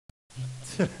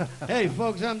Hey,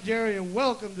 folks, I'm Jerry, and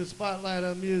welcome to Spotlight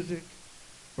on Music.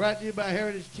 Brought to you by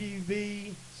Heritage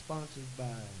TV, sponsored by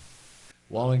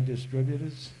Walling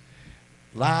Distributors.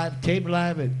 Tape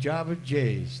live at Java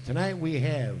J's. Tonight we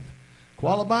have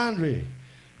Qualla Boundry,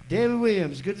 David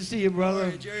Williams. Good to see you, brother.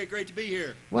 Hey, Jerry, great to be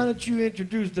here. Why don't you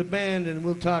introduce the band and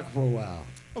we'll talk for a while.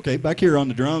 Okay, back here on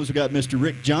the drums, we got Mr.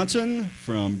 Rick Johnson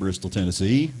from Bristol,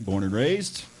 Tennessee, born and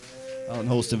raised out in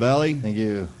Holston Valley. Thank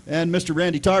you. And Mr.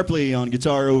 Randy Tarpley on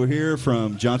guitar over here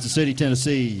from Johnson City,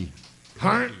 Tennessee.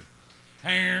 Harnt.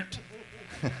 Harnt.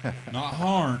 Not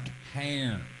Harnt.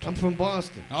 Harnt. I'm from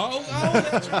Boston. Oh,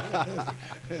 that's right.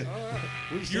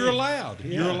 You're allowed.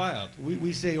 Yeah. You're allowed.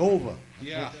 We say over.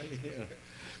 Yeah.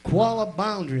 Qualla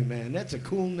Boundry, man. That's a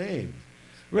cool name.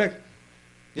 Rick,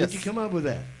 Yes. where'd you come up with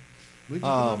that? Where'd you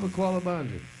come up with Qualla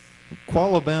Boundry?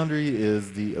 Qualla Boundary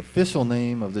is the official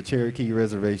name of the Cherokee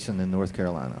Reservation in North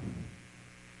Carolina.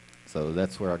 So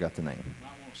that's where I got the name. I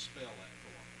want to spell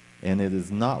that And it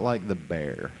is not like the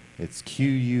bear. It's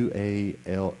Qualla.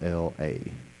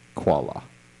 Qualla.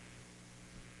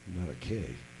 Not a K.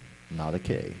 Not a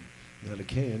K. Not a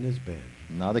K in this band.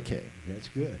 Not a K. That's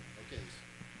good. for you.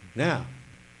 Now,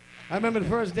 I remember the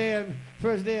first day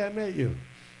I met you.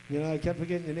 You know, I kept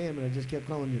forgetting your name, and I just kept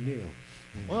calling you Neil.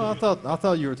 Well, I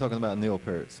thought you were talking about Neil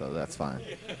Peart, so that's fine.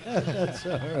 That's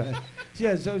all right.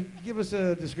 Yeah, so give us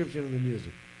a description of the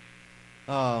music.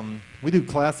 We do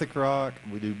classic rock,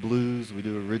 we do blues, we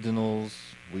do originals,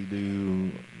 we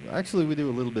do a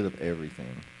little bit of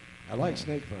everything. I like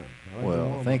Snake Pine. I like Well, the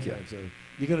warm thank up you. band, so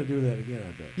you're going to do that again,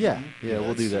 I bet. Yeah,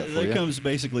 we'll do that for That you. comes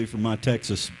basically from my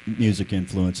Texas music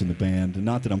influence in the band. And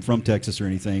not that I'm from Texas or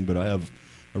anything, but I have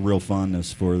a real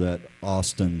fondness for that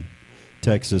Austin,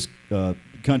 Texas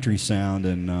country sound.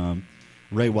 And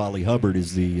Ray Wally Hubbard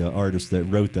is the artist that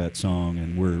wrote that song,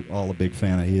 and we're all a big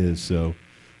fan of his. So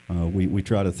we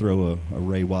try to throw a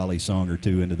Ray Wally song or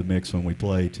two into the mix when we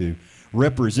play to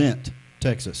represent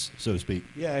Texas, so to speak.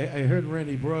 Yeah, I heard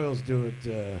Randy Broyles do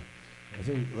it, I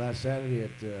think last Saturday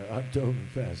at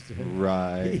Oktoberfest.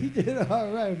 Right. He did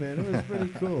all right, man. It was pretty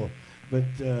cool. But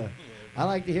I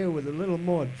like to hear it with a little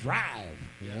more drive,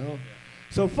 you know?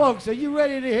 So, folks, are you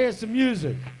ready to hear some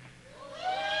music?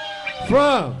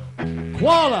 From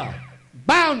Qualla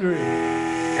Boundry.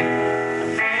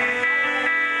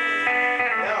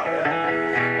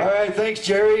 All right, thanks,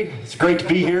 Jerry. It's great to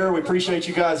be here. We appreciate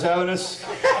you guys having us.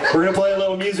 We're going to play a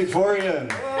little music for you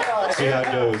and see how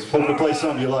it goes. Hope to play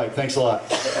something you like. Thanks a lot.